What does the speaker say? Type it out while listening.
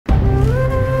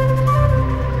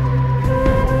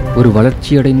ஒரு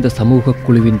வளர்ச்சியடைந்த சமூக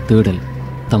குழுவின் தேடல்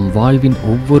தம் வாழ்வின்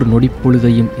ஒவ்வொரு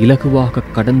நொடிப்பொழுதையும் இலகுவாக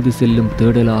கடந்து செல்லும்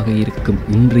தேடலாக இருக்கும்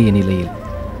இன்றைய நிலையில்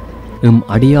எம்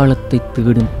அடையாளத்தை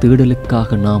தேடும்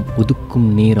தேடலுக்காக நாம் ஒதுக்கும்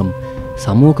நேரம்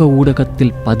சமூக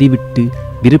ஊடகத்தில் பதிவிட்டு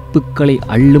விருப்புக்களை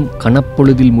அள்ளும்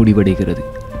கணப்பொழுதில் முடிவடைகிறது.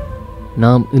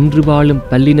 நாம் இன்று வாழும்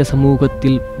பல்லின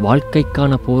சமூகத்தில்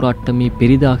வாழ்க்கைக்கான போராட்டமே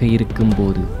பெரிதாக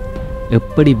இருக்கும்போது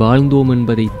எப்படி வாழ்ந்தோம்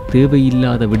என்பதை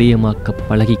தேவையில்லாத விடயமாக்க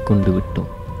பழகிக்கொண்டு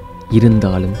விட்டோம்.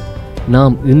 இருந்தாலும்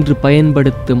நாம் இன்று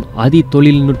பயன்படுத்தும்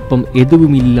தொழில்நுட்பம்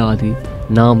எதுவும் இல்லாது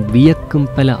நாம் வியக்கும்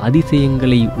பல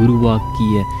அதிசயங்களை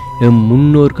உருவாக்கிய எம்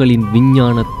முன்னோர்களின்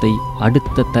விஞ்ஞானத்தை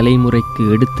அடுத்த தலைமுறைக்கு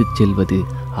எடுத்துச் செல்வது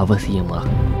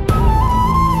அவசியமாகும்.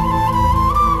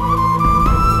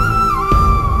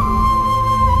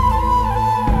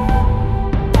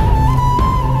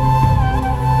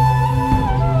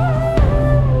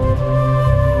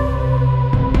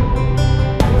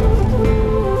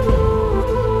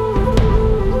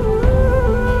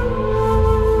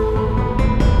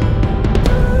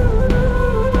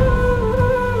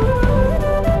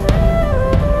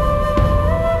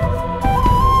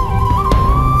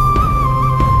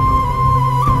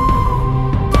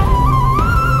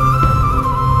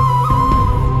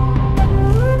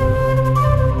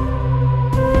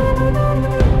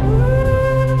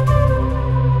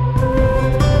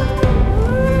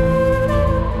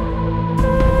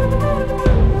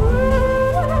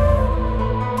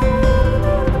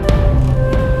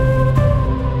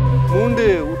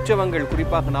 உற்சவங்கள்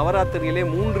குறிப்பாக நவராத்திரியிலே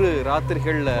 3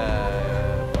 ராத்திரிகள்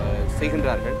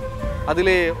செய்கின்றார்கள்.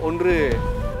 அதிலே ஒன்று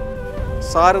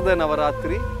சாரத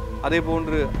நவராத்திரி, அதே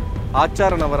போன்று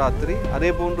ஆச்சார நவராத்திரி,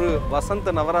 அதே போன்று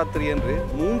வசந்த நவராத்திரி என்று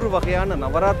 3 வகையான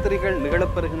நவராத்திரிகள்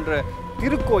நிகழப்பெறுகின்ற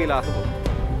திருக்கோயிலாகவும்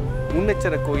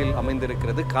முன்னெச்சர கோயில்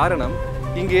அமைந்திருக்கிறது. காரணம்,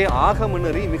 இங்கே ஆகம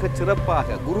நெறி மிகச்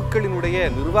சிறப்பாக குருக்களினுடைய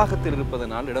நிர்வாகத்தில்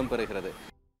இருப்பதனால் இடம்பெறுகிறது.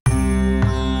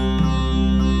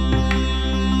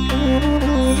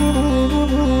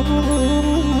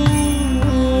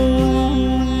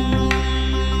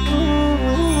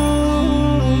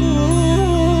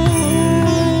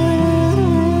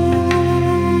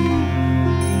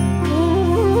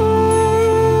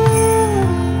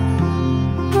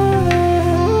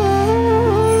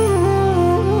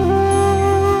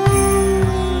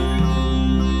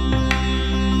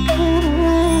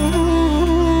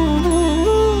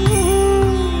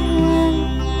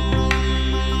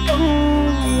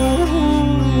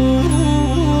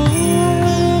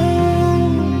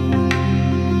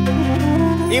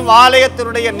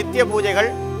 ஆலயத்தினுடைய நித்திய பூஜைகள்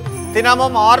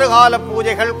தினமும் 6 கால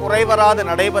பூஜைகள் குறைவராது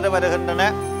நடைபெற வருகின்றன.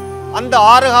 அந்த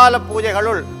 6 கால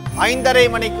பூஜைகளுள் 5:30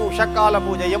 மணிக்கு உஷக்கால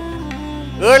பூஜையும்,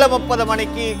 7:30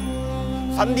 மணிக்கு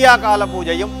சந்தியா கால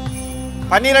பூஜையும்,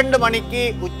 12 மணிக்கு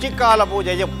உச்சிக்கால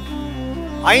பூஜையும்,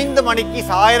 5 மணிக்கு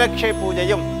சாயரக்ஷை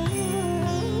பூஜையும்,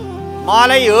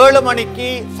 மாலை 7 மணிக்கு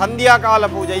சந்தியா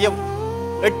கால பூஜையும்,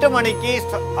 8 மணிக்கு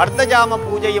அர்த்தஜாம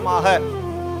பூஜையுமாக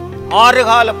 6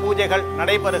 கால பூஜைகள்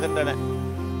நடைபெறுகின்றன.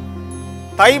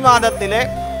 தை மாதத்திலே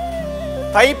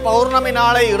தை பௌர்ணமி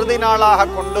நாளை இறுதி நாளாக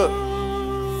கொண்டு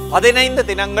 15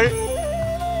 தினங்கள்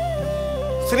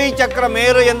ஸ்ரீ சக்கர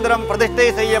மேரு யந்திரம் பிரதிஷ்டை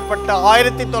செய்யப்பட்ட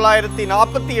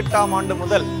 1948ஆம் ஆண்டு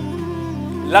முதல்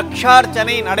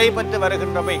லக்ஷார்ச்சனை நடைபெற்று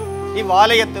வருகின்றமை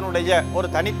இவ்வாலயத்தினுடைய ஒரு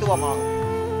தனித்துவமாகும்.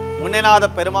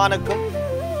 முன்னநாத பெருமானுக்கும்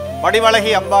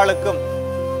வடிவழகி அம்பாளுக்கும்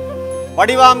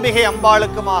வடிவாம்பிகை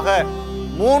அம்பாளுக்குமாக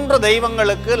 3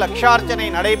 தெய்வங்களுக்கு லக்ஷார்ச்சனை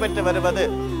நடைபெற்று வருவது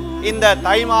இந்த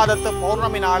தை மாதத்து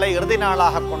பௌர்ணமி நாளை இறுதி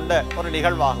நாளாக கொண்ட ஒரு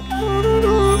நிகழ்வாகும்.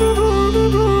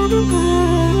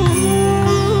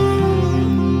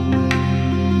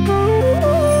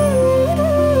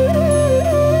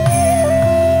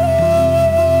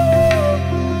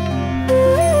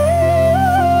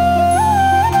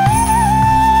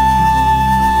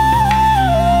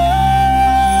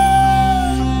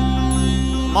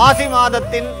 மாசி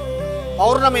மாதத்தின்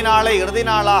பௌர்ணமி நாளை இறுதி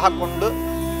நாளாக கொண்டு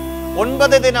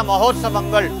 9 தின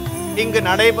மகோற்சவங்கள் இங்கு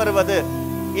நடைபெறுவது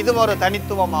இது ஒரு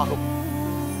தனித்துவமாகும்.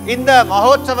 இந்த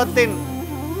மகோற்சவத்தின்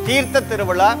தீர்த்த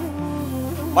திருவிழா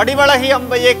வடிவழகி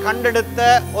அம்பையை கண்டெடுத்த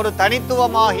ஒரு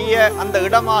தனித்துவமாகிய அந்த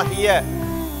இடமாகிய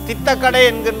தித்தக்கடை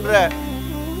என்கின்ற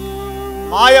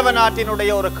மாயவ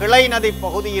நாட்டினுடைய ஒரு கிளை நதி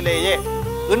பகுதியிலேயே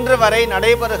இன்று வரை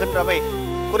நடைபெறுகின்றவை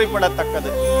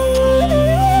குறிப்பிடத்தக்கது.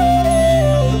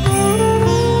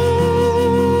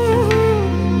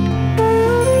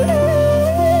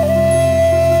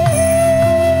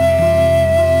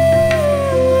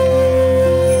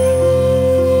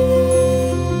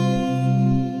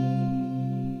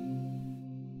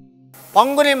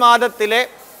 பங்குனி மாதத்திலே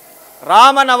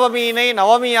ராமநவமியினை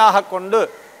நவமியாக கொண்டு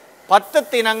 10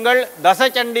 தினங்கள்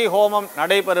தசசண்டி ஹோமம்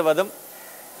நடைபெறுவதும்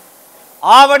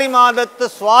ஆவணி மாதத்து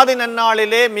சுவாதி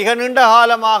நன்னாளிலே மிக நீண்ட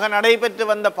காலமாக நடைபெற்று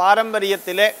வந்த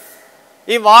பாரம்பரியத்திலே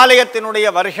இவ்வாலயத்தினுடைய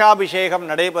வருஷாபிஷேகம்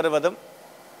நடைபெறுவதும்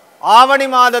ஆவணி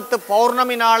மாதத்து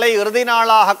பௌர்ணமி நாளை இறுதி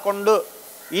நாளாக கொண்டு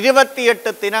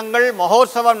 28 தினங்கள்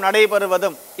மகோத்சவம்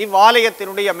நடைபெறுவதும்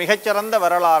இவ்வாலயத்தினுடைய மிகச்சிறந்த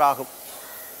வரலாறாகும்.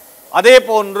 அதே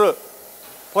போன்று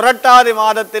புரட்டாதி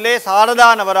மாதத்திலே சாரதா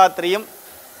நவராத்திரியும்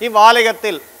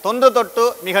இவ்வாலயத்தில் தொன்று தொட்டு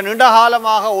மிக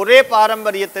நீண்டகாலமாக ஒரே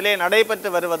பாரம்பரியத்திலே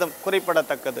நடைபெற்று வருவதும்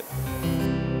குறிப்பிடத்தக்கது.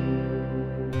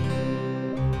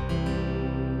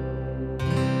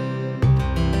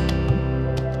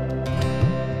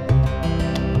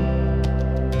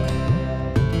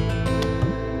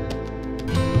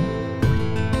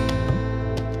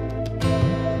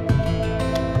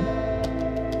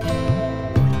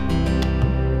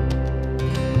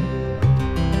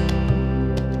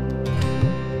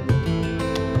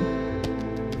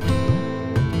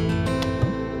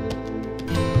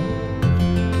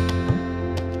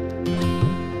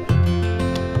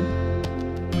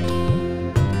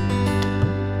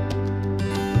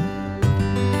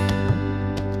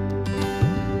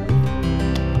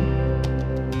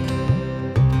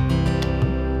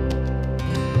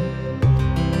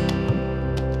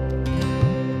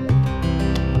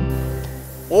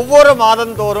 ஒவ்வொரு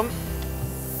மாதந்தோறும்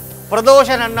பிரதோஷ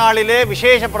நன்னாளிலே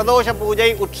விசேஷ பிரதோஷ பூஜை,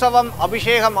 உற்சவம்,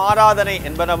 அபிஷேகம், ஆராதனை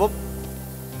என்பனவும்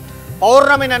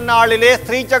பௌர்ணமி நன்னாளிலே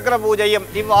ஸ்ரீசக்கர பூஜையும்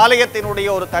இவ்வாலயத்தினுடைய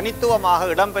ஒரு தனித்துவமாக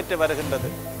இடம்பெற்று வருகின்றது.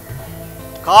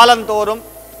 காலந்தோறும்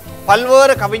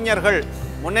பல்வேறு கவிஞர்கள்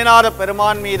முன்னினார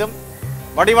பெருமான் மீதும்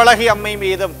வடிவழகி அம்மை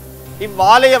மீதும்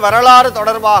இவ்வாலய வரலாறு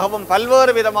தொடர்பாகவும்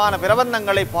பல்வேறு விதமான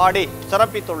பிரபந்தங்களை பாடி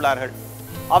சிறப்பித்துள்ளார்கள்.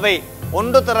 அவை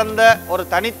ஒன்று திறந்த ஒரு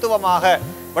தனித்துவமாக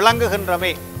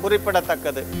விளங்குகின்றமை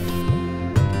குறிப்பிடத்தக்கது.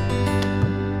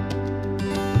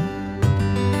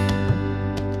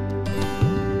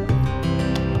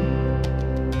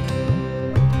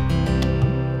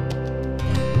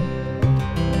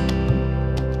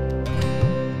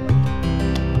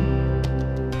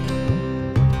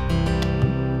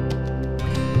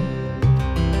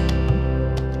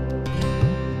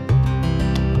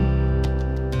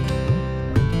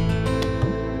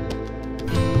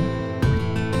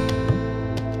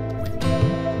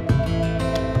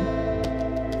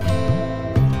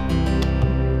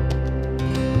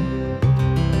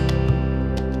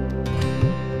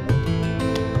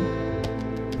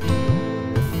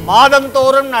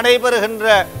 மாதந்தோறும் நடைபெறுகின்ற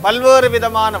பல்வேறு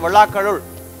விதமான விழாக்களுள்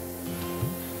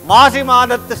மாசி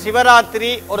மாதத்து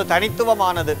சிவராத்திரி ஒரு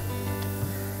தனித்துவமானது.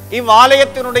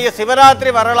 இவ்வாலயத்தினுடைய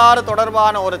சிவராத்திரி வரலாறு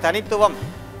தொடர்பான ஒரு தனித்துவம்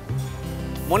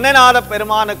முன்னநாத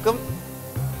பெருமானுக்கும்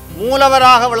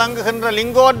மூலவராக விளங்குகின்ற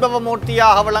லிங்கோத்பவ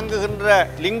மூர்த்தியாக விளங்குகின்ற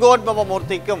லிங்கோத்பவ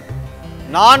மூர்த்திக்கும்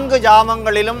 4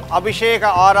 ஜாமங்களிலும் அபிஷேக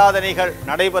ஆராதனைகள்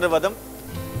நடைபெறுவதும்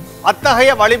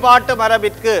அத்தகைய வழிபாட்டு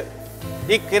மரபிற்கு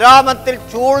இக்கிராமத்தில்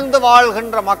சூழ்ந்து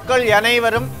வாழ்கின்ற மக்கள்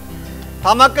அனைவரும்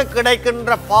தமக்கு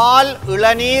கிடைக்கின்ற பால்,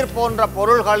 இளநீர் போன்ற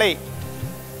பொருள்களை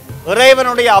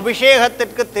இறைவனுடைய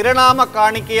அபிஷேகத்திற்கு திருநாம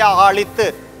காணிக்கையாக அளித்து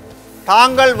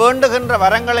தாங்கள் வேண்டுகின்ற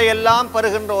வரங்களை எல்லாம்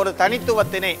பெறுகின்ற ஒரு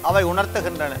தனித்துவத்தினை அவை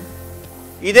உணர்த்துகின்றன.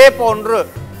 இதே போன்று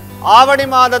ஆவணி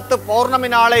மாதத்து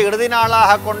பௌர்ணமி நாளை இறுதி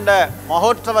நாளாக கொண்ட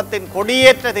மகோற்சவத்தின்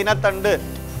கொடியேற்ற தினத்தன்று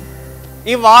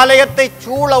இவ்வாலயத்தை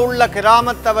சூழ உள்ள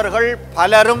கிராமத்தவர்கள்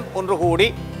பலரும் ஒன்று கூடி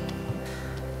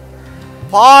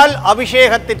பால்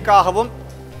அபிஷேகத்திற்காகவும்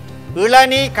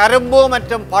இளநீ, கரும்பு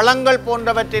மற்றும் பழங்கள்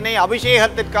போன்றவற்றினை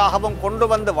அபிஷேகத்திற்காகவும் கொண்டு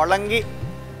வந்து வழங்கி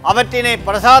அவற்றினை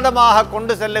பிரசாதமாக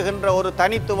கொண்டு செல்லுகின்ற ஒரு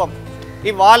தனித்துவம்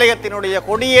இவ்வாலயத்தினுடைய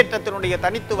கொடியேற்றத்தினுடைய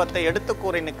தனித்துவத்தை எடுத்து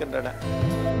கூறி நிற்கின்றன.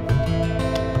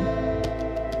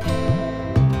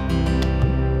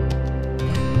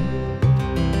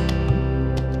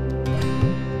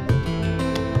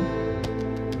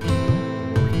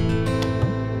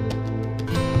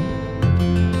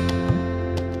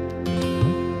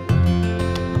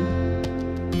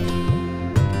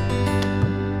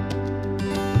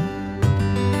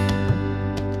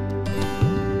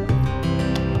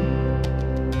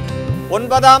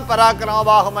 ஒன்பதாம்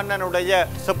பராக்கிரமபாகு மன்னனுடைய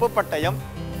செப்பு பட்டயம்,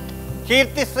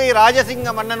 கீர்த்தி ஸ்ரீ ராஜசிங்க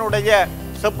மன்னனுடைய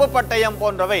செப்பு பட்டயம்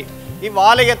போன்றவை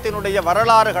இவ்வாலயத்தினுடைய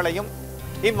வரலாறுகளையும்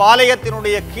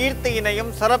இவ்வாலயத்தினுடைய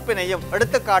கீர்த்தியினையும் சிறப்பினையும்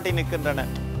எடுத்து காட்டி நிற்கின்றன.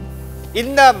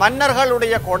 இந்த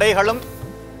மன்னர்களுடைய கொடைகளும்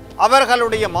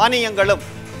அவர்களுடைய மானியங்களும்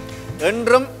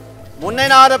என்றும்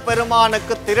முன்னநாத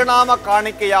பெருமானுக்கு திருநாம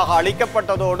காணிக்கையாக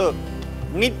அளிக்கப்பட்டதோடு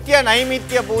நித்திய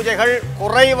நைமித்திய பூஜைகள்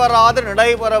குறைவராது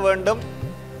நடைபெற வேண்டும்.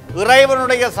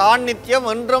 இறைவனுடைய சாநித்தியம்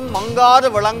என்றும் மங்காது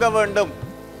விளங்க வேண்டும்.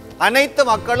 அனைத்து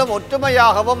மக்களும்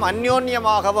ஒற்றுமையாகவும்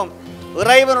அந்யோன்யமாகவும்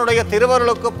இறைவனுடைய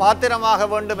திருவருளுக்கு பாத்திரமாக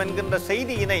வேண்டும் என்கின்ற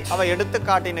செய்தியினை அவை எடுத்து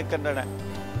காட்டி நிற்கின்றன.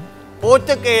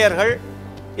 போர்த்துகேயர்கள்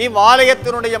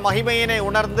இவ்வாலயத்தினுடைய மகிமையினை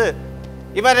உணர்ந்து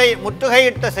இவரை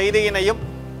முற்றுகையிட்ட செய்தியினையும்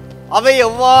அவை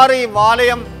எவ்வாறு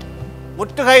இவ்வாலயம்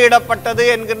முற்றுகையிடப்பட்டது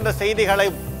என்கின்ற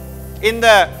செய்திகளையும் இந்த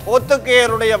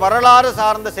போர்த்துகேயருடைய வரலாறு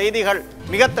சார்ந்த செய்திகள்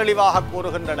மிக தெளிவாக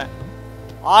கூறுகின்றன.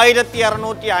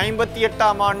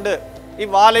 1658ஆம் ஆண்டு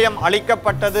இவ்வாலயம்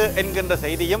அழிக்கப்பட்டது என்கின்ற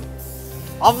செய்தியும்,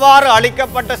 அவ்வாறு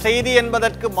அழிக்கப்பட்ட செய்தி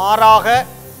என்பதற்கு மாறாக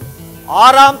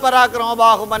 6ஆம்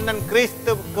பராக்கிரமபாகு மன்னன்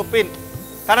கிறிஸ்துவுக்கு பின்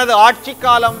தனது ஆட்சி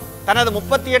காலம், தனது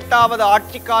 38வது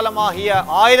ஆட்சி காலமாகிய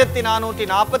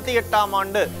 1448ஆம்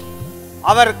ஆண்டு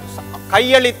அவர்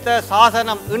கையளித்த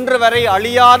சாசனம் இன்று வரை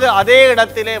அழியாது அதே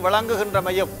இடத்திலே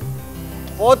விளங்குகின்றமையும்,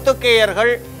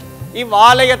 போர்த்துகேயர்கள்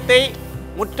இவ்வாலயத்தை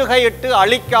முற்றுகையிட்டு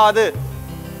அழிக்காது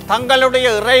தங்களுடைய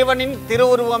இறைவனின்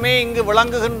திருவுருவமே இங்கு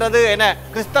விளங்குகின்றது என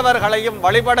கிறிஸ்தவர்களையும்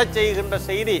வழிபடச் செய்கின்ற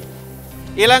செய்தி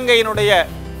இலங்கையினுடைய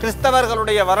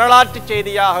கிறிஸ்தவர்களுடைய வரலாற்று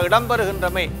செய்தியாக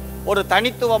இடம்பெறுகின்றமை ஒரு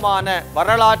தனித்துவமான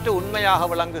வரலாற்று உண்மையாக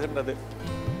விளங்குகின்றது.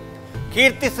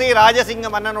 கீர்த்திஸ்ரீ ராஜசிங்க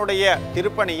மன்னனுடைய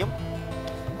திருப்பணியும்,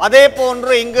 அதே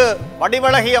போன்று இங்கு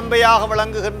வடிவழகி அம்பையாக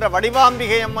விளங்குகின்ற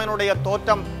வடிவாம்பிகை அம்மனுடைய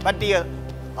தோற்றம் பற்றிய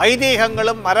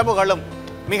ஐதீகங்களும் மரபுகளும்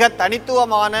மிக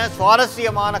தனித்துவமான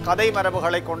சுவாரஸ்யமான கதை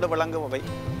மரபுகளை கொண்டு விளங்குபவை.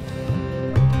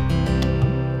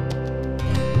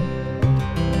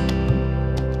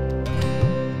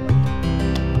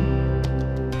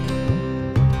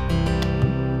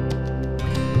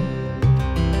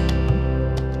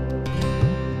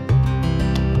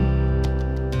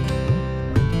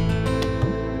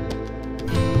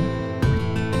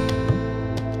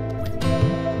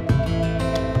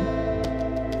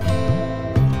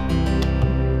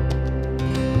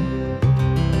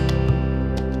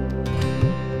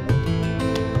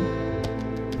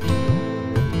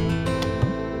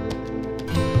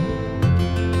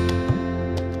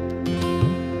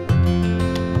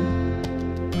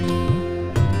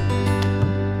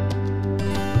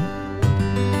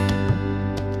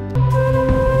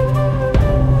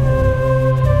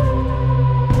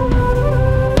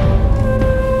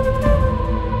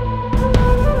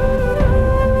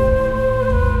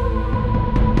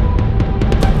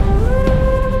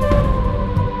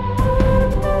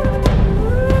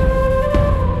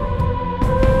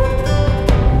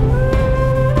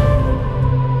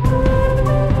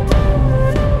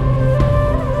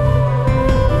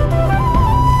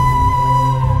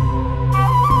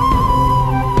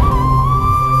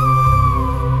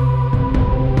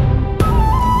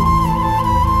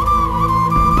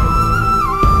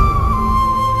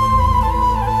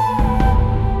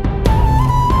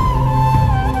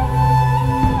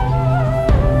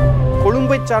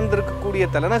 சார்ந்திருக்கக்கூடிய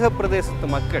தலைநகர பிரதேசத்து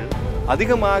மக்கள்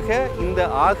அதிகமாக இந்த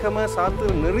ஆகம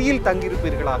சாத்திர நெறியில்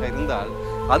தங்கியிருப்பீர்களாக இருந்தால்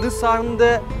அது சார்ந்த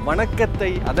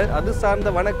வணக்கத்தை அது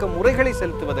சார்ந்த வணக்க முறைகளை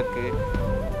செலுத்துவதற்கு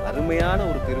அருமையான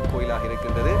ஒரு திருக்கோயிலாக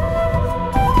இருக்கின்றது.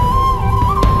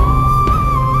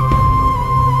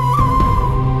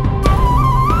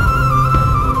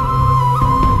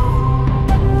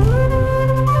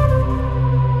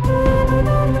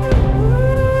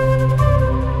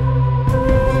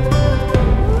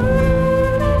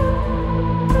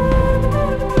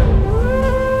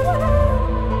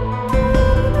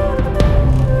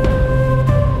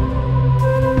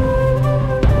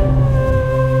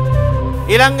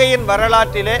 இலங்கையின்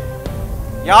வரலாற்றிலே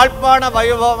யாழ்ப்பாண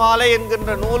வைபவமாலை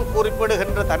என்கின்ற நூல்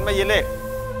குறிப்பிடுகின்ற தன்மையிலே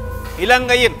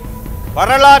இலங்கையின்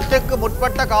வரலாற்றுக்கு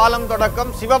முற்பட்ட காலம்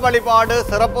தொடக்கம் சிவ வழிபாடு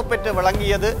சிறப்பு பெற்று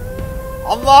விளங்கியது.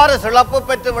 அவ்வாறு சிறப்பு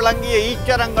பெற்று விளங்கிய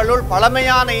ஈஸ்வரங்களுள்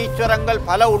பழமையான ஈஸ்வரங்கள்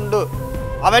பல உண்டு.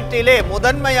 அவற்றிலே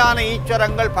முதன்மையான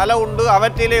ஈஸ்வரங்கள் பல உண்டு.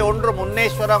 அவற்றிலே ஒன்று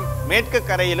முன்னேஸ்வரம் மேற்கு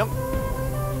கரையிலும்,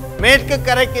 மேற்கு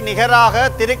கரைக்கு நிகராக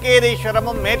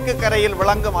திருக்கேதீஸ்வரமும் மேற்கு கரையில்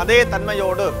விளங்கும் அதே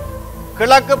தன்மையோடு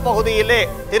கிழக்கு பகுதியிலே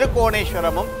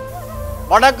திருக்கோணேஸ்வரமும்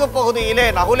வடக்கு பகுதியிலே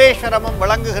நகுலேஸ்வரமும்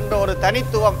விளங்குகின்ற ஒரு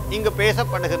தனித்துவம் இங்கு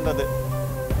பேசப்படுகின்றது.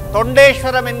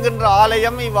 தொண்டேஸ்வரம் என்கின்ற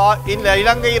ஆலயம் இந்த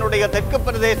இலங்கையினுடைய தெற்கு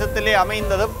பிரதேசத்திலே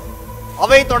அமைந்ததும்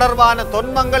அவை தொடர்பான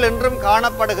தொன்மங்கள் இன்றும்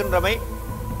காணப்படுகின்றமை,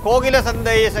 கோகில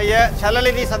சந்தேசய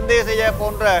சலலிதி சந்தேசய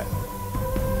போன்ற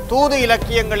தூது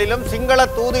இலக்கியங்களிலும் சிங்கள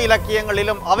தூது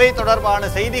இலக்கியங்களிலும் அவை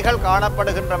தொடர்பான செய்திகள்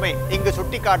காணப்படுகின்றமை இங்கு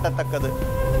சுட்டிக்காட்டத்தக்கது.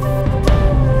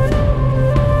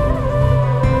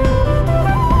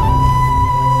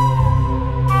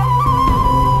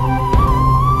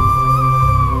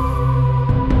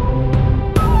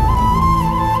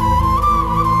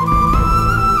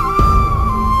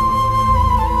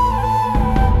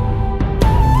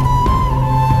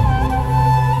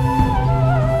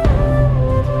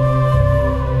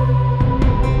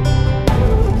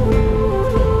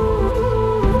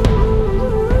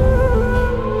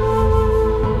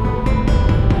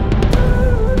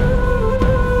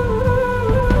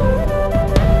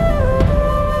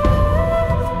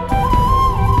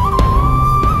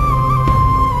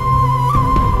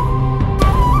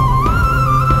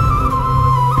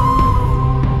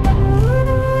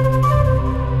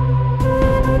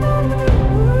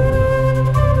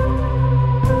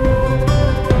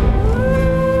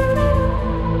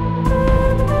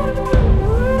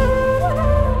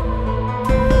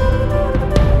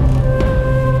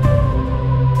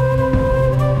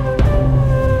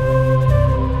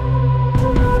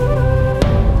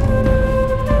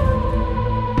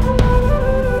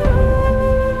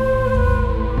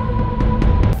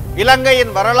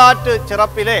 இலங்கையின் வரலாற்று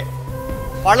சிறப்பிலே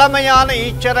பழமையான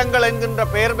ஈச்சரங்கள் என்கின்ற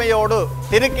பெயர்மையோடு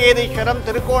திருக்கேதீஸ்வரம்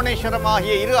திருக்கோணேஸ்வரம்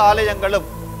ஆகிய இரு ஆலயங்களும்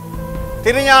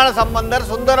திருஞான சம்பந்தர்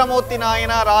சுந்தரமூர்த்தி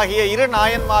நாயனார் ஆகிய இரு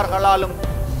நாயன்மார்களாலும்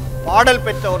பாடல்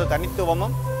பெற்ற ஒரு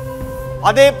தனித்துவமும்,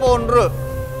 அதே போன்று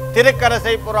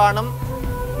திருக்கரசை புராணம்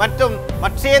மற்றும்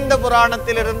மத்ஸ்யேந்த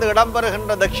புராணத்திலிருந்து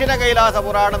இடம்பெறுகின்ற தட்சிண கைலாச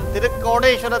புராணம்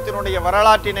திருக்கோணேஸ்வரத்தினுடைய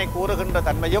வரலாற்றினை கூறுகின்ற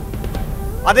தன்மையும்,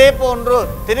 அதே போன்று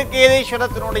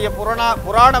திருக்கேதீஸ்வரத்தினுடைய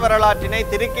புராண வரலாற்றினை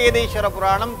திருக்கேதீஸ்வர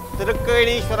புராணம்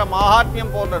திருக்கேதீஸ்வர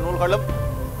மகாத்மியம் போன்ற நூல்களும்,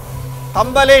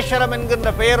 தம்பலேஸ்வரம் என்கின்ற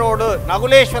பெயரோடு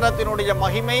நகுலேஸ்வரத்தினுடைய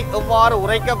மகிமை எவ்வாறு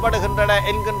உரைக்கப்படுகின்றன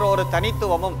என்கின்ற ஒரு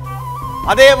தனித்துவமும்,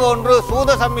 அதேபோன்று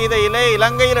சூத சம்ஹிதையிலே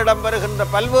இலங்கையில் இடம்பெறுகின்ற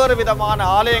பல்வேறு விதமான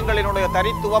ஆலயங்களினுடைய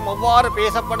தனித்துவம் எவ்வாறு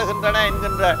பேசப்படுகின்றன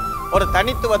என்கின்ற ஒரு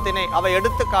தனித்துவத்தினை அவை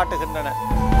எடுத்து காட்டுகின்றன.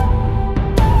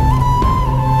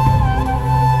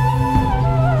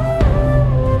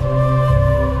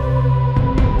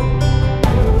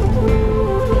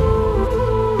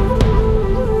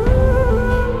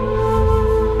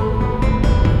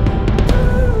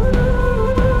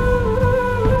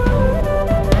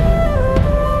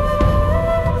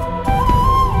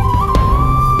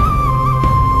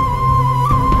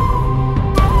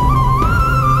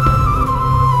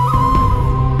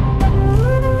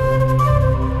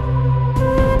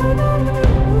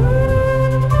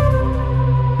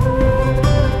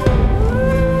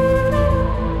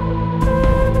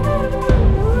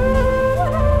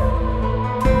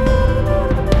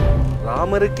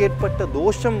 ராமருக்கேற்பட்ட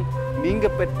தோஷம் நீங்க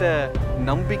பெற்ற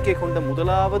நம்பிக்கை கொண்ட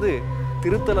முதலாவது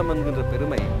திருத்தலம் என்கின்ற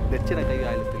பெருமை தட்சிண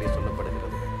கைலாயத்திலே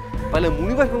சொல்லப்படுகிறது. பல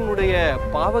முனிவர்களுடைய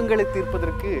பாவங்களை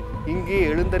தீர்ப்பதற்கு இங்கே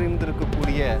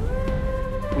எழுந்தறிந்திருக்கக்கூடிய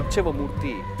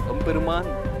உற்சவமூர்த்தி எம்பெருமான்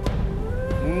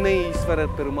முன்னை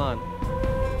ஈஸ்வரர் பெருமான்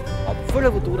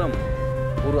அவ்வளவு தூரம்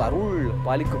ஒரு அருள்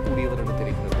பாலிக்கக்கூடியவர் என்று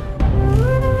தெரிகிறது.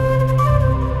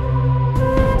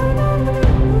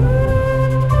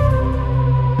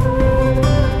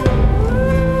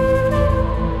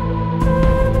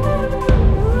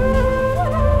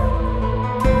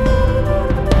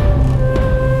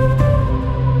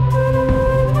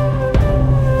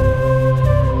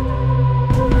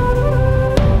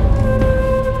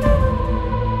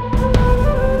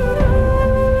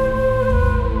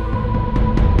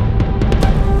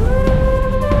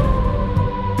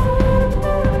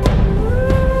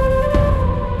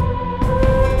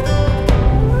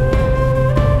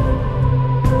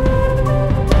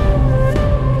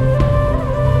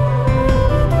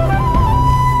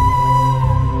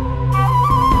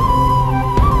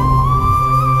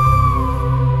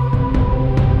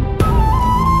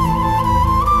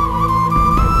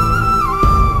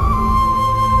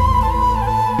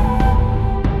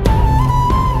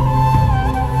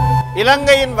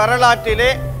 இலங்கையின் வரலாற்றிலே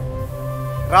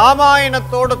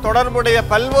இராமாயணத்தோடு தொடர்புடைய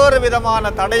பல்வேறு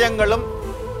விதமான தடயங்களும்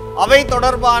அவை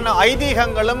தொடர்பான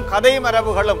ஐதீகங்களும் கதை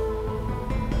மரபுகளும்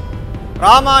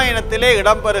இராமாயணத்திலே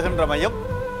இடம்பெறுகின்றமையும்,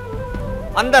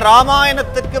 அந்த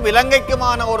இராமாயணத்திற்கும்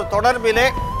இலங்கைக்குமான ஒரு தொடர்பிலே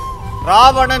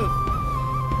ராவணன்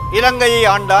இலங்கையை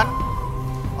ஆண்டான்.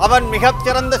 அவன்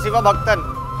மிகச்சிறந்த சிவபக்தன்.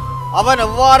 அவன்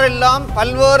எவ்வாறெல்லாம்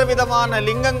பல்வேறு விதமான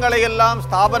லிங்கங்களை எல்லாம்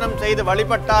ஸ்தாபனம் செய்து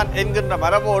வழிபட்டான் என்கின்ற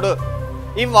மரபோடு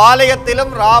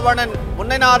இவ்வாலயத்திலும் ராவணன்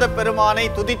முன்னைநாத பெருமானை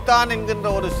துதித்தான் என்கின்ற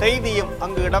ஒரு செய்தியும்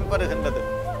அங்கு இடம்பெறுகின்றது.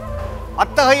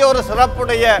 அத்தகைய ஒரு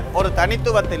சிறப்புடைய ஒரு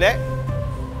தனித்துவத்திலே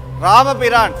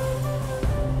ராமபிரான்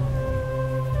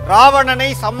ராவணனை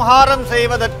சம்ஹாரம்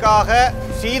செய்வதற்காக,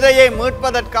 சீதையை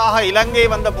மீட்பதற்காக இலங்கை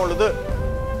வந்த பொழுது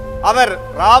அவர்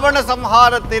ராவண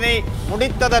சம்ஹாரத்தினை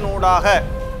முடித்ததனூடாக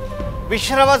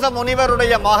விஸ்ரவச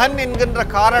முனிவருடைய மகன் என்கின்ற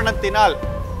காரணத்தினால்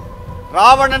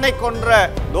ராவணனை கொன்ற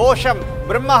தோஷம்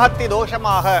பிரம்மஹத்தி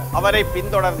தோஷமாக அவரை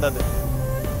பின்தொடர்ந்தது.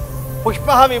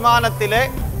 புஷ்பக விமானத்திலே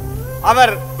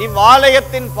அவர்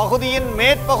இவ்வாலயத்தின் பகுதியின்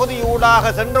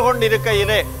மேற்பகுதியூடாக சென்று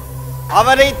கொண்டிருக்கையிலே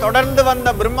அவரை தொடர்ந்து வந்த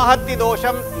பிரம்மஹத்தி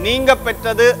தோஷம் நீங்க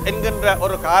பெற்றது என்கின்ற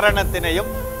ஒரு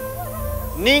காரணத்தினையும்,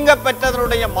 நீங்க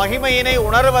பெற்றதனுடைய மகிமையினை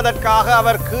உணர்வதற்காக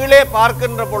அவர் கீழே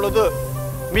பார்க்கின்ற பொழுது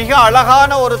மிக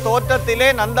அழகான ஒரு தோற்றத்திலே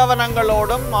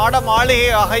நந்தவனங்களோடும் மாட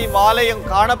மாளிகையாக இவ்வாலயம்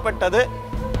காணப்பட்டது.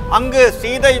 அங்கு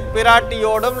சீதை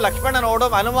பிராட்டியோடும்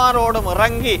லக்ஷ்மணனோடும் அனுமாரோடும்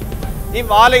இறங்கி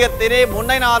இவ்வாலயத்திலே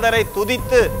முன்னைநாதரை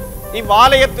துதித்து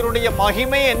இவ்வாலயத்தினுடைய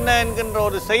மகிமை என்ன என்கின்ற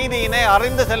ஒரு செய்தியினை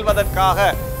அறிந்து செல்வதற்காக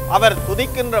அவர்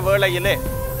துதிக்கின்ற வேளையிலே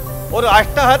ஒரு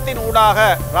அஷ்டகத்தின் ஊடாக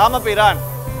ராமபிரான்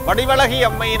வடிவழகி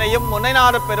அம்மையினையும்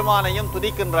முன்னைநாத பெருமானையும்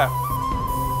துதிக்கின்றார்.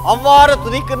 அவ்வாறு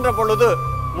துதிக்கின்ற பொழுது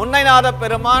முன்னைநாத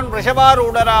பெருமான்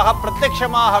ரிஷபாரூடராக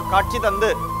பிரத்யட்சமாக காட்சி தந்து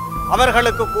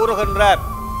அவர்களுக்கு கூறுகின்றார்,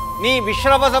 நீ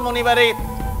விஸ்ரவச முனிவரை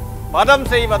வதம்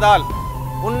செய்வதால்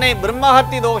உன்னை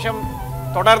பிரம்மஹத்தி தோஷம்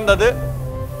தொடர்ந்தது.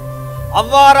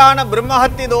 அவ்வாறான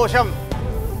பிரம்மஹத்தி தோஷம்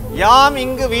யாம்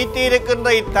இங்கு வீட்டிருக்கின்ற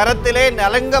இத்தரத்திலே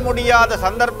நலங்க முடியாத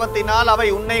சந்தர்ப்பத்தினால் அவை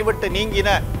உன்னை விட்டு நீங்கின.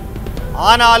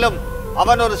 ஆனாலும்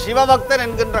அவன் ஒரு சிவபக்தன்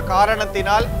என்கின்ற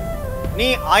காரணத்தினால் நீ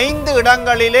 5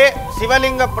 இடங்களிலே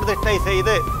சிவலிங்க பிரதிஷ்டை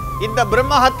செய்து இந்த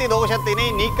பிரம்மஹத்தி தோஷத்தினை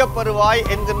நீக்கப்பெறுவாய்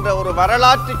என்கின்ற ஒரு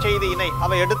வரலாற்று செய்தியினை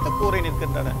அவை எடுத்து கூறி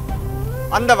நிற்கின்றன.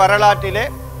 அந்த வரலாற்றிலே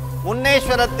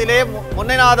முன்னேஸ்வரத்திலே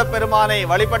முன்னநாத பெருமானை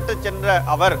வழிபட்டு சென்ற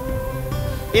அவர்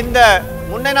இந்த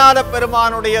முன்னநாத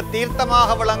பெருமானுடைய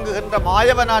தீர்த்தமாக விளங்குகின்ற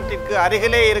மாயவ நாட்டிற்கு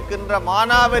அருகிலே இருக்கின்ற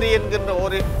மானாவரி என்கின்ற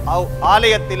ஒரு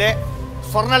ஆலயத்திலே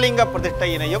சொர்ணலிங்க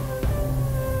பிரதிஷ்டையினையும்,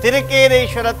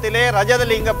 திருக்கேதீஸ்வரத்திலே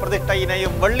ரஜதலிங்க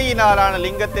பிரதிஷ்டையினையும் வெள்ளியினாலான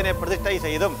லிங்கத்தினை பிரதிஷ்டை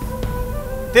செய்தும்,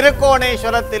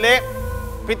 திருக்கோணேஸ்வரத்திலே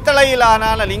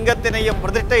பித்தளையிலான லிங்கத்தினையும்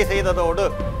பிரதிஷ்டை செய்ததோடு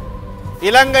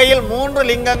இலங்கையில் 3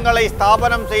 லிங்கங்களை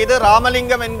ஸ்தாபனம் செய்து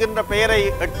ராமலிங்கம் என்கின்ற பெயரை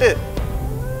இட்டு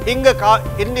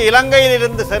இங்கு இலங்கையில்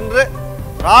இருந்து சென்று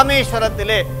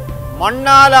ராமேஸ்வரத்திலே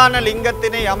மண்ணாலான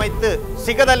லிங்கத்தினை அமைத்து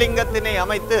சிகதலிங்கத்தினை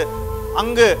அமைத்து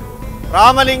அங்கு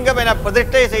ராமலிங்கம் என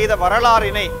பிரதிஷ்டை செய்த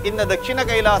வரலாறினை இந்த தட்சிண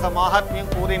கைலாச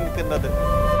மகாத்மியம் கூறி நிற்கின்றது.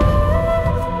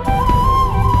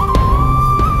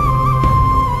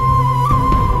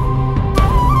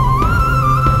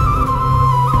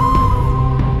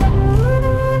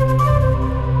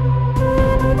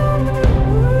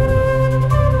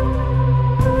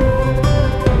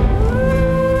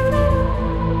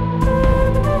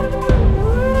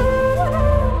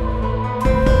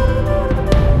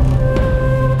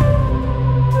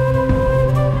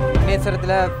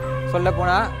 சொல்ல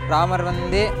போனால் ராமர்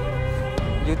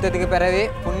யுத்தத்துக்கு பிறகு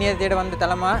புண்ணியத்தோட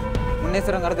தலமா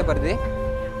முன்னேஸ்வரம் கருதப்படுது.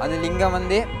 அந்த லிங்கம்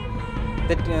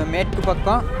மேற்கு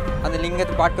பக்கம் அந்த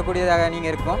லிங்கத்தை பார்க்கக்கூடியதாக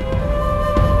நீங்கள் இருக்கும்.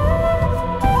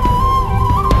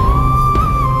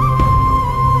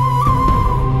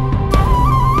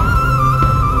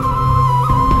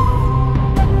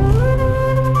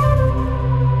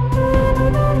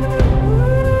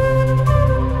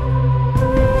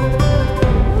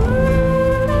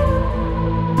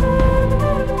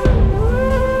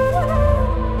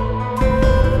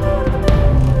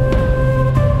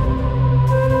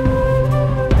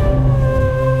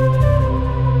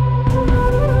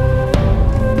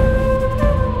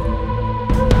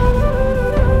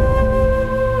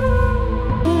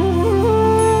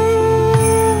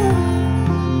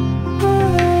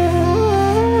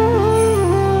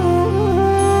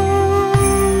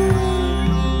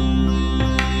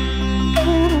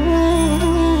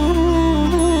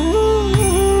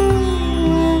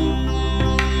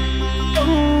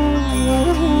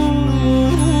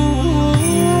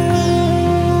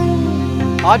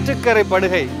 ஆற்றுக்கரை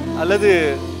படுகை அல்லது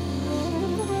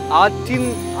ஆற்றின்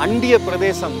அண்டிய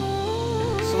பிரதேசம்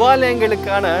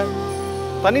சிவாலயங்களுக்கான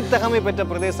தனித்தகமை பெற்ற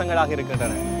பிரதேசங்களாக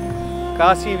இருக்கின்றன.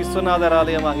 காசி விஸ்வநாதர்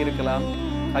ஆலயமாக இருக்கலாம்,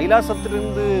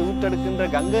 கைலாசத்திலிருந்து ஊற்றெடுக்கின்ற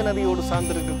கங்கை நதியோடு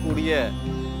சார்ந்திருக்கக்கூடிய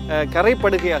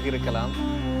கரைப்படுகையாக இருக்கலாம்,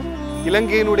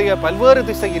 இலங்கையினுடைய பல்வேறு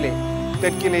திசையிலே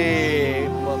தெற்கிலே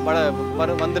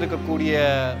வந்திருக்கக்கூடிய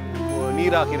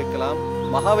நீராக இருக்கலாம்,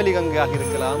 மகாவலி கங்கையாக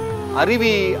இருக்கலாம்,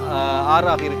 அருவி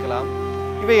ஆறாக இருக்கலாம்.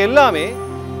 இவை எல்லாமே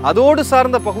அதோடு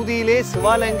சார்ந்த பகுதியிலே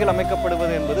சிவாலயங்கள்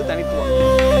அமைக்கப்படுவது என்பது தனித்துவம்.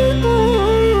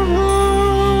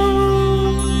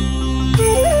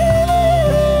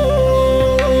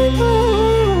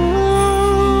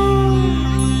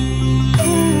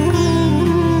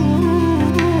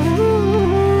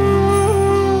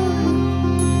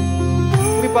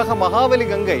 குறிப்பாக மகாவலி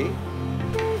கங்கை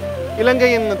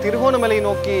இலங்கையின் திருகோணமலை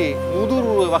நோக்கி முதுர்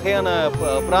வகையான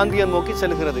பிராந்தியம் நோக்கி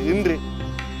செல்கிறது. இன்று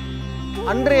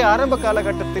அன்றைய ஆரம்ப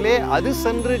காலகட்டத்திலே அது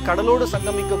சென்று கடலோடு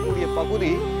சங்கமிக்கக்கூடிய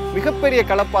பகுதி மிகப்பெரிய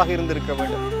கலப்பாக இருந்திருக்க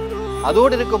வேண்டும்.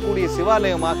 அதோடு இருக்கக்கூடிய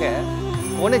சிவாலயமாக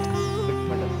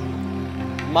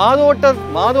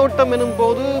மாதோட்டம் எனும்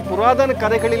போது புராதன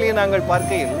கதைகளிலே நாங்கள்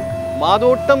பார்க்கையில்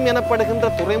மாதோட்டம் எனப்படுகின்ற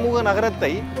துறைமுக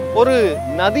நகரத்தை ஒரு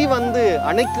நதி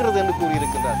அணைக்கிறது என்று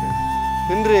கூறியிருக்கிறார்கள்.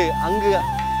 இன்று அங்கு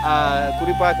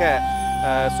குறிப்பாக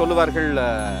சொல்லுவார்கள்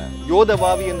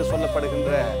யோதபாவி என்று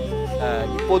சொல்லப்படுகின்ற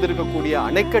இப்போது இருக்கக்கூடிய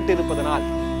அணைக்கட்டு இருப்பதனால்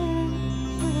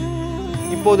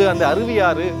இப்போது அந்த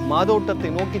அருவியாறு மாதோட்டத்தை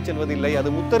நோக்கி செல்வதில்லை, அது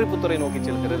முத்தரிப்புத்துறை நோக்கி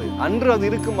செல்கிறது. அன்று அது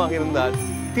இருக்குமாக இருந்தால்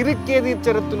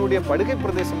திருக்கேதீச்சரத்தினுடைய படுகை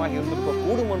பிரதேசமாக இருந்திருக்க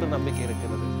கூடும் என்று நம்பிக்கை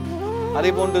இருக்கிறது.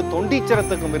 அதே போன்று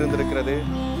தொண்டீச்சரத்துக்கும் இருந்திருக்கிறது.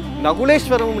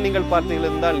 நகுலேஸ்வரமும் நீங்கள் பார்த்தீர்கள்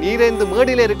இருந்தால் நீரேந்து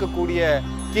மேடிலே இருக்கக்கூடிய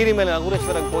கீரிமலை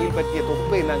நகுலேஸ்வரன் கோயில் பற்றிய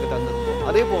தொகுப்பை நாங்கள் தந்திருக்கோம்.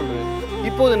 அதே போன்று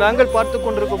இப்போது நாங்கள் பார்த்து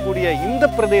கொண்டிருக்கக்கூடிய இந்த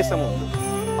பிரதேசமும்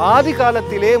ஆதி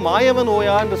காலத்திலே மாயவன்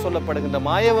ஓயா என்று சொல்லப்படுகின்ற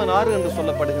மாயவன் ஆறு என்று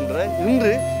சொல்லப்படுகின்ற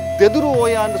இன்று தெதுரு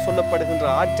ஓயா என்று சொல்லப்படுகின்ற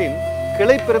ஆற்றின்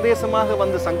கிளை பிரதேசமாக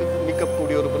வந்து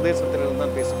சங்கமிக்கக்கூடிய ஒரு பிரதேசத்திலிருந்து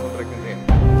தான் பேசிக் கொண்டிருக்கின்றேன்.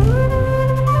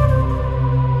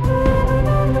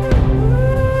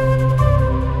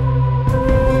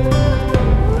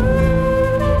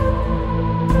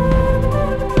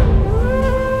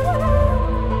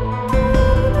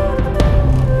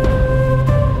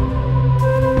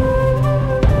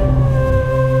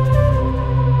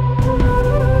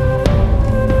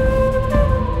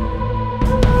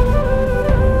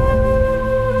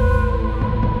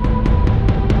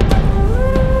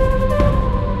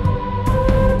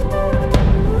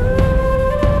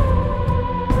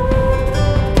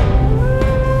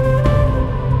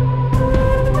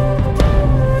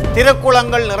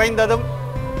 திருக்குளங்கள் நிறைந்ததும்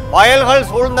வயல்கள்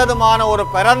சூழ்ந்ததுமான ஒரு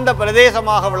பரந்த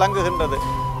பிரதேசமாக விளங்குகின்றது.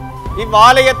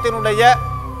 இவ்வாலயத்தினுடைய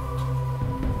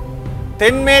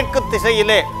தென்மேற்கு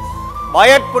திசையிலே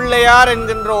வயற்பிள்ளையார்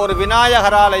என்கின்ற ஒரு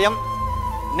விநாயகர் ஆலயம்,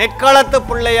 நெற்களத்து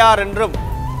பிள்ளையார் என்றும்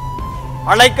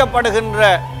அழைக்கப்படுகின்ற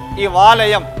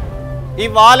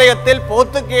இவ்வாலயத்தில்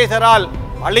போர்த்துகீசரால்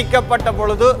அழிக்கப்பட்ட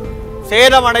பொழுது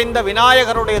சேதமடைந்த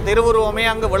விநாயகருடைய திருவுருவமே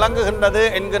அங்கு விளங்குகின்றது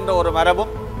என்கின்ற ஒரு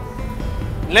மரபும்,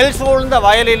 நெல் சூழ்ந்த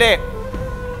வயலிலே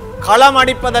களம்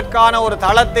அடிப்பதற்கான ஒரு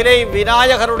தளத்திலே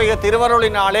விநாயகருடைய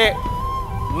திருவருளினாலே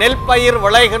நெல் பயிர்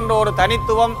விளைகின்ற ஒரு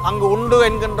தனித்துவம் அங்கு உண்டு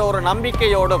என்கின்ற ஒரு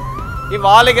நம்பிக்கையோடும்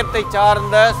இவ்வாலயத்தை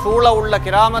சார்ந்த சூழ உள்ள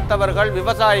கிராமத்தவர்கள்,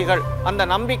 விவசாயிகள் அந்த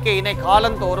நம்பிக்கையினை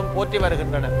காலந்தோறும் போற்றி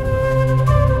வருகின்றனர்.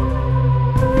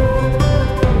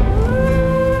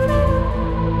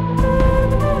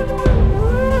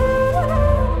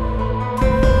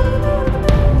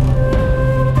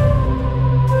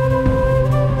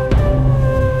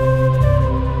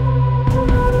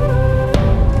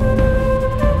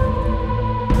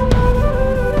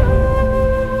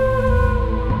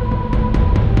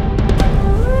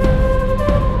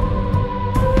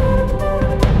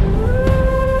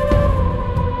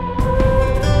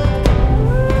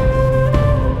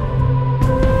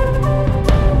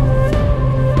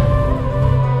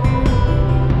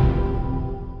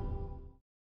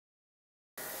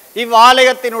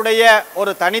 இவ்வாலயத்தினுடைய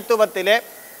ஒரு தனித்துவத்திலே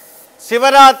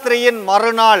சிவராத்திரியின்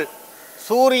மறுநாள்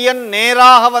சூரியன்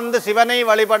நேராக வந்து சிவனை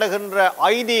வழிபடுகின்ற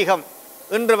ஐதீகம்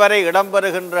இன்று வரை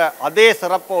இடம்பெறுகின்ற அதே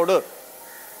சிறப்போடு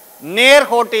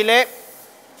நேர்கோட்டிலே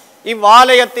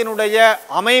இவ்வாலயத்தினுடைய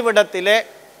அமைவிடத்திலே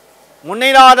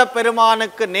முன்னிலாத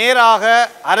பெருமானுக்கு நேராக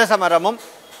அரசமரமும்,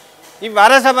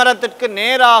 இவ்வரசமரத்திற்கு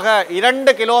நேராக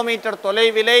 2 கிலோமீட்டர்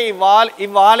தொலைவிலே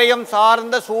இவ்வாலயம்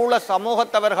சார்ந்த சூழ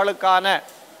சமூகத்தவர்களுக்கான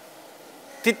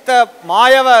தித்த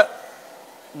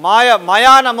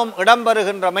மயானமும்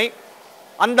இடம்பெறுகின்றமை,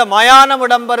 அந்த மயானம்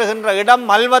இடம்பெறுகின்ற இடம்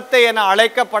மல்வத்தை என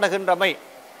அழைக்கப்படுகின்றமை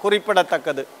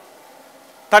குறிப்பிடத்தக்கது.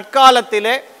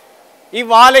 தற்காலத்திலே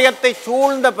இவ்வாலயத்தை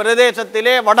சூழ்ந்த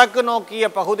பிரதேசத்திலே வடக்கு நோக்கிய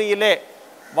பகுதியிலே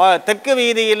தெற்கு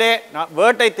வீதியிலே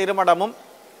வேட்டை திருமடமும்,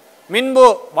 மின்பு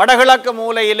வடகிழக்கு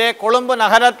மூலையிலே கொழும்பு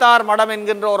நகரத்தார் மடம்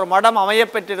என்கின்ற ஒரு மடம்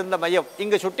அமையப்பெற்றிருந்த மையம்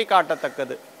இங்கு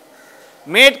சுட்டிக்காட்டத்தக்கது.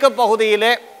 மேற்கு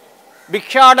பகுதியிலே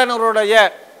பிக்ஷாடனருடைய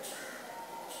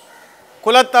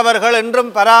குலத்தவர்கள் என்றும்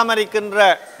பராமரிக்கின்ற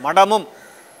மடமும்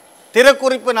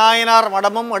திருக்குறிப்பு நாயனார்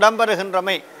மடமும்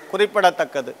இடம்பெறுகின்றமை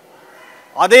குறிப்பிடத்தக்கது.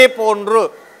 அதே போன்று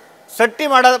செட்டி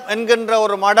மடம் என்கின்ற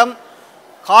ஒரு மடம்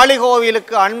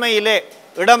காளிகோவிலுக்கு அண்மையிலே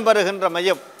இடம்பெறுகின்ற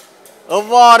மையம்.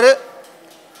 எவ்வாறு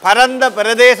பரந்த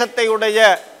பிரதேசத்தையுடைய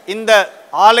இந்த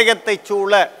ஆலயத்தை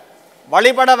சூழ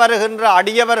வழிபட வருகின்ற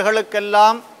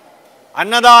அடியவர்களுக்கெல்லாம்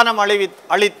அன்னதானம்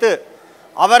அளித்து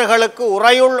அவர்களுக்கு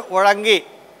உறையுள் வழங்கி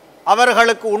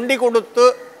அவர்களுக்கு உண்டி கொடுத்து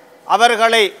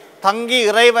அவர்களை தங்கி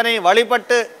இறைவனை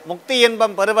வழிபட்டு முக்தி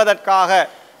இன்பம் பெறுவதற்காக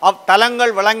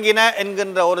அத்தலங்கள் விளங்கின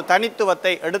என்கின்ற ஒரு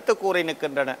தனித்துவத்தை எடுத்து கூறி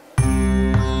நிற்கின்றன.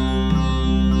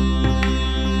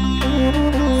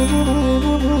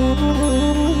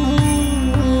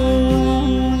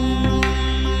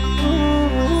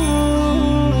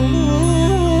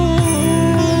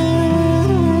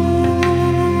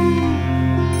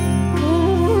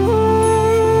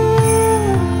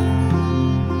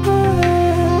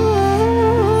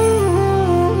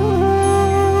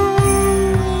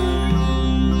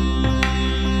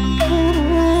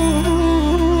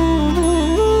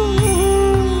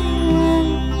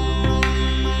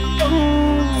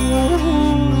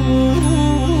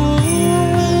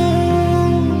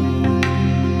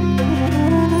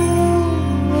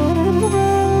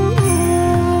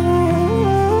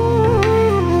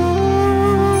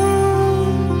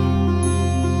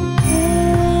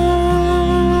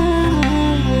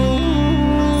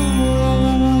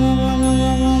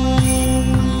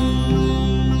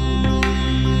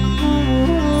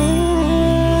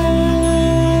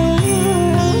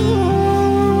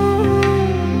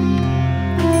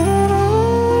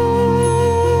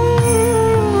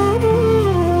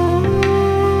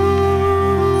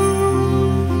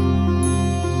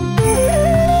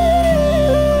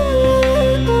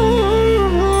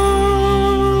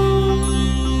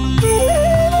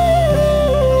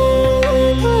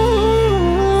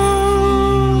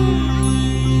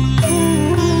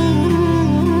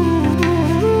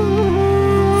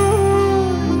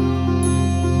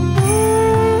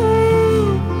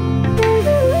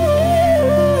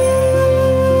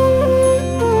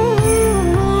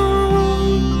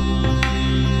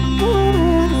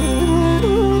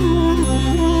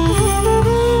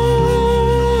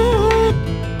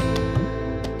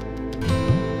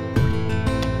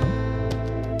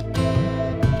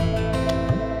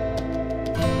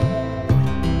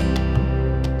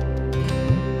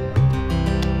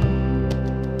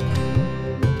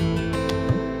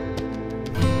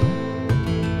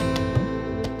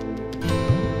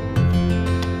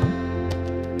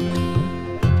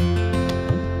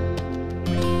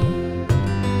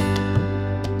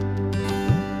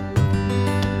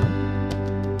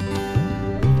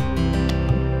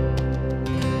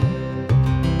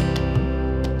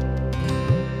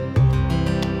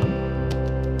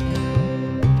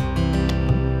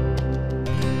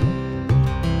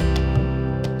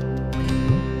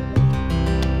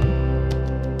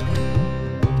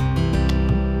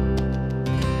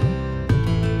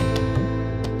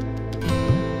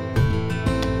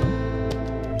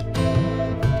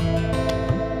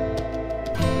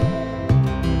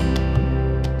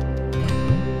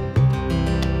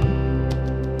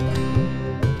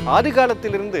 ஆதி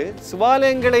காலத்திலிருந்து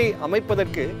சிவாலயங்களை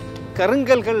அமைப்பதற்கு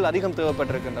கருங்கல்கள் அதிகம்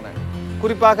தேவைப்பட்டிருக்கின்றன.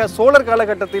 குறிப்பாக சோழர்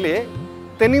காலகட்டத்திலே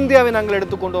தென்னிந்தியாவை நாங்கள்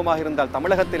எடுத்துக்கொண்டோமாக இருந்தால்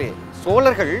தமிழகத்திலே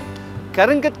சோழர்கள்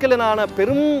கருங்கற்களினான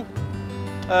பெரும்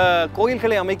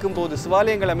கோயில்களை அமைக்கும் போது,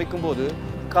 சிவாலயங்கள் அமைக்கும் போது,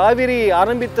 காவிரி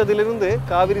ஆரம்பித்ததிலிருந்து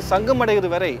காவிரி சங்கமடைவது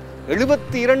வரை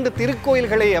 72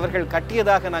 திருக்கோயில்களை அவர்கள்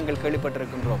கட்டியதாக நாங்கள்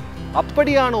கேள்விப்பட்டிருக்கின்றோம்.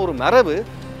 அப்படியான ஒரு மரபு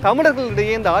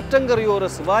தமிழர்களிடையே இந்த ஆற்றங்கரையோர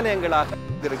சிவாலயங்களாக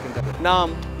இருக்கின்றது.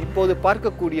 நாம் இப்போது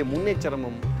பார்க்கக்கூடிய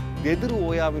முன்னேற்றமும் வெதிரு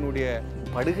ஓயாவினுடைய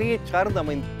படுகையை சார்ந்து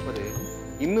அமைந்திருப்பது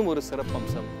இன்னும் ஒரு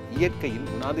சிறப்பம்சம், இயற்கையின்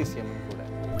குணாதிசயமும் கூட.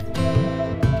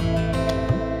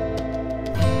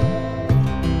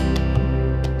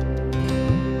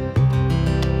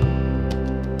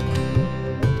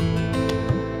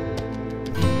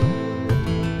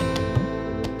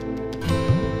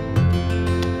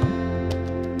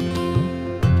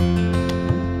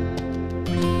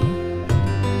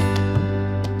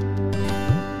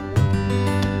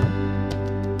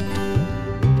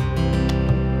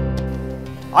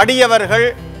 அடியவர்கள்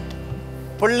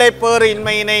பிள்ளைப்பேறு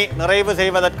இன்மையினை நிறைவு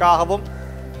செய்வதற்காகவும்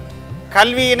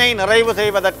கல்வியினை நிறைவு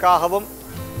செய்வதற்காகவும்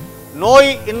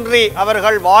நோய் இன்றி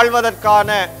அவர்கள்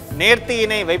வாழ்வதற்கான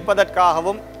நேர்த்தியினை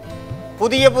வைப்பதற்காகவும்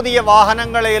புதிய புதிய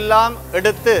வாகனங்களை எல்லாம்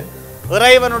எடுத்து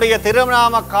இறைவனுடைய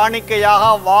திருநாம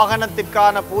காணிக்கையாக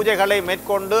வாகனத்திற்கான பூஜைகளை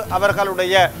மேற்கொண்டு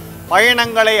அவர்களுடைய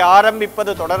பயணங்களை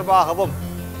ஆரம்பிப்பது தொடர்பாகவும்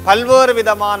பல்வேறு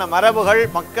விதமான மரபுகள்,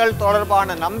 மக்கள்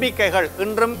தொடர்பான நம்பிக்கைகள்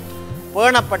இன்றும்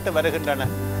பேணப்பட்டு வருகின்றன.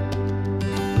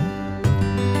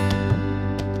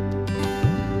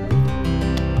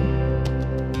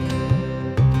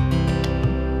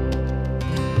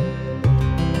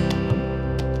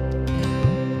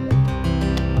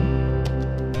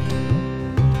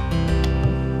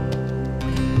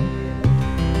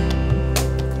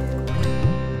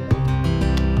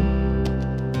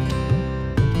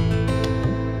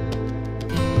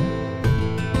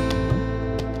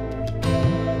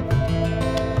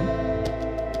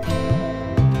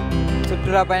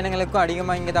 சுற்றுலா பயணங்களுக்கும்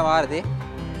அதிகமாக இங்கே தான் வாருது.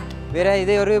 வேறு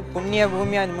இது ஒரு புண்ணிய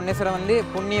பூமியாக, முன்னேஸ்வரம் வந்து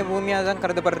புண்ணிய பூமியாக தான்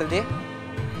கருதப்படுறது.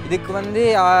 இதுக்கு வந்து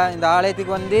இந்த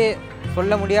ஆலயத்துக்கு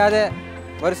சொல்ல முடியாத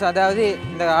வருஷம், அதாவது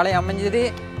இந்த ஆலயம் அமைஞ்சது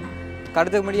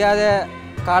கருத முடியாத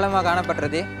காலமாக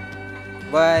காணப்படுறது.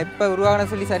 இப்போ உருவாகன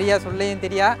சொல்லி சரியாக சொல்லையும்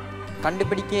தெரியா,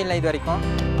 கண்டுபிடிக்க இல்லை இது வரைக்கும்.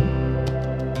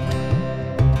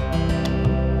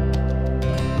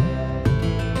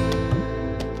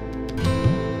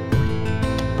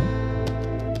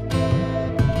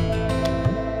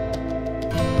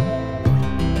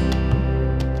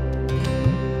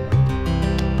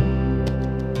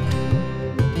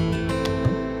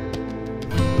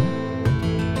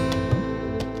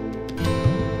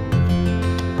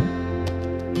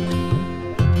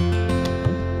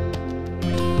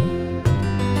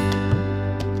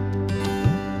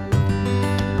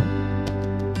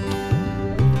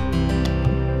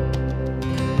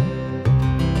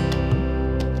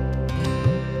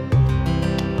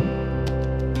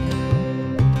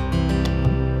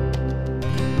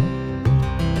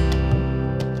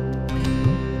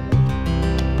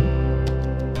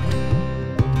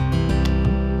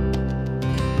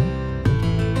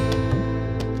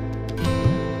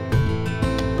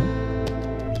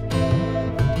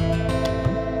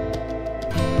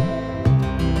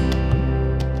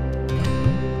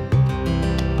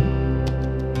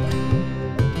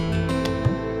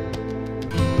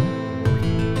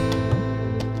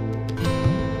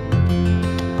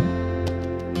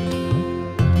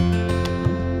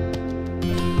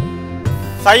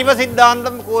 சைவ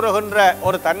சித்தாந்தம் கூறுகின்ற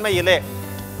ஒரு தன்மையிலே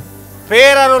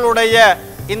பேரருளுடைய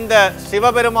இந்த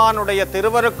சிவபெருமானுடைய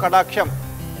திருவருட்கடாட்சம்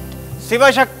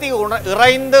சிவசக்தி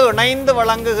இணைந்து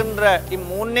வழங்குகின்ற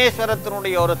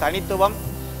இம்முன்னேஸ்வரத்தினுடைய ஒரு தனித்துவம்.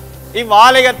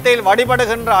 இவ்வாலயத்தில்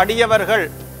வழிபடுகின்ற அடியவர்கள்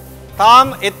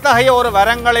தாம் எத்தகைய ஒரு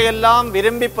வரங்களை எல்லாம்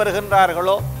விரும்பி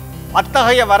பெறுகின்றார்களோ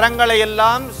அத்தகைய வரங்களை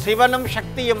எல்லாம் சிவனும்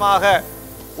சக்தியுமாக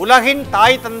உலகின்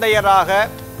தாய் தந்தையராக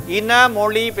இன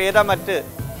மொழி பேதமற்று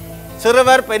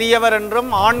சிறுவர் பெரியவர் என்றும்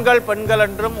ஆண்கள் பெண்கள்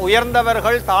என்றும்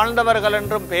உயர்ந்தவர்கள் தாழ்ந்தவர்கள்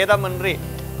என்றும் பேதமின்றி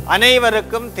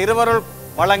அனைவருக்கும் திருவருள்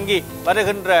வழங்கி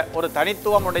வருகின்ற ஒரு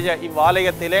தனித்துவமுடைய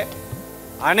இவ்வாலயத்திலே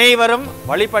அனைவரும்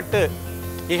வழிபட்டு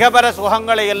இகபர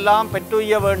சுகங்களை எல்லாம்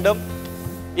பெற்றுய வேண்டும்.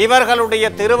 இவர்களுடைய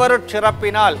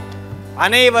திருவருட்சிறப்பினால்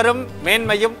அனைவரும்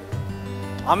மேன்மையும்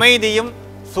அமைதியும்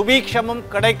சுபீக்ஷமும்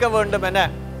கிடைக்க வேண்டும் என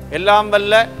எல்லாம்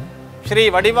வல்ல ஸ்ரீ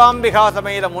வடிவாம்பிகா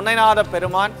சமேத முன்னைநாத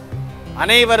பெருமான்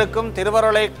அனைவருக்கும்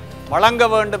திருவருளை வழங்க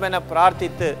வேண்டும் என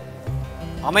பிரார்த்தித்து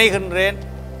அமைகின்றேன்.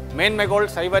 மேன்மைகோள்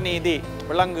சைவநீதி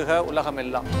விளங்குக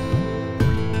உலகமெல்லாம்.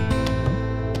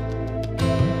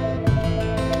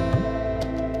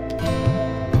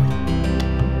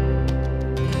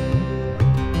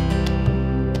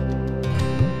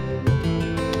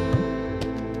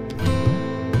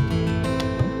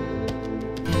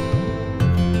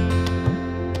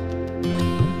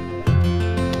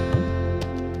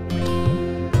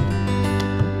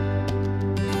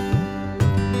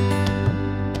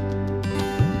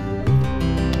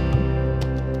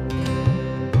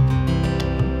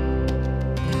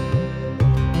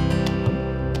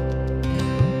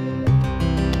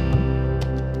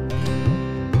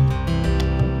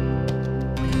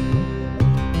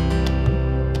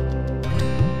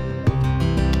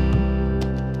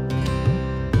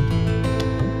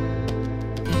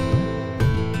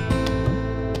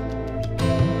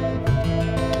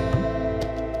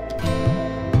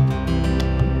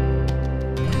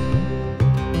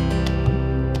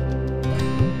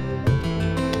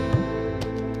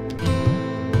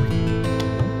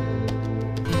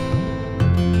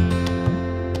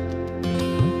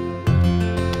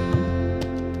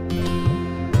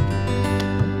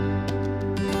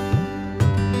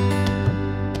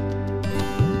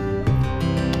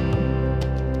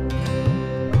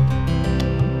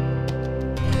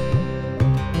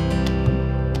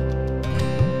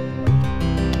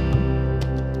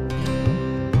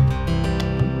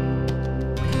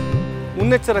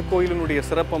 முன்னெச்சர கோயிலினுடைய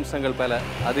சிறப்பம்சங்கள் பல.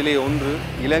 அதிலே ஒன்று,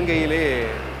 இலங்கையிலே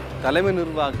தலைமை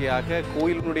நிர்வாகியாக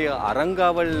கோயிலினுடைய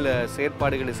அறங்காவல்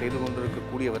செயற்பாடுகளை செய்து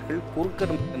கொண்டிருக்கக்கூடியவர்கள்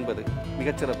குருக்கர் என்பது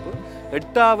மிகச்சிறப்பு.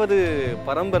 8வது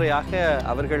பரம்பரையாக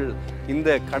அவர்கள்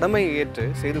இந்த கடமையை ஏற்று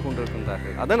செய்து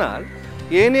கொண்டிருக்கின்றார்கள். அதனால்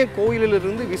ஏனைய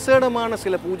கோயிலிலிருந்து விசேடமான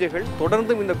சில பூஜைகள்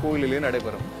தொடர்ந்தும் இந்த கோயிலிலே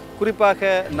நடைபெறும்.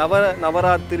 குறிப்பாக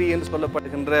நவராத்திரி என்று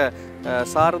சொல்லப்படுகின்ற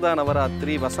சாரதா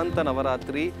நவராத்திரி, வசந்த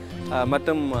நவராத்திரி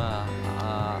மற்றும்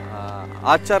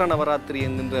ஆச்சார நவராத்திரி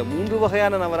என்கின்ற 3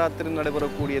 வகையான நவராத்திரி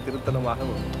நடைபெறக்கூடிய திருத்தலமாக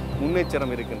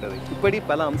முன்னேச்சரம் இருக்கின்றது. இப்படி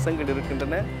பல அம்சங்கள்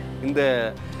இருக்கின்றன. இந்த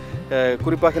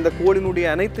குறிப்பாக இந்த கோயிலினுடைய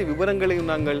அனைத்து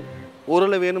விவரங்களையும் நாங்கள்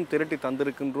ஓரளவேனும் திரட்டி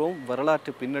தந்திருக்கின்றோம்.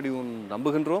 வரலாற்று பின்னடைவும்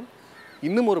நம்புகின்றோம்.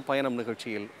 இன்னும் ஒரு பயணம்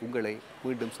நிகழ்ச்சியில் உங்களை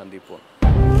மீண்டும் சந்திப்போம்.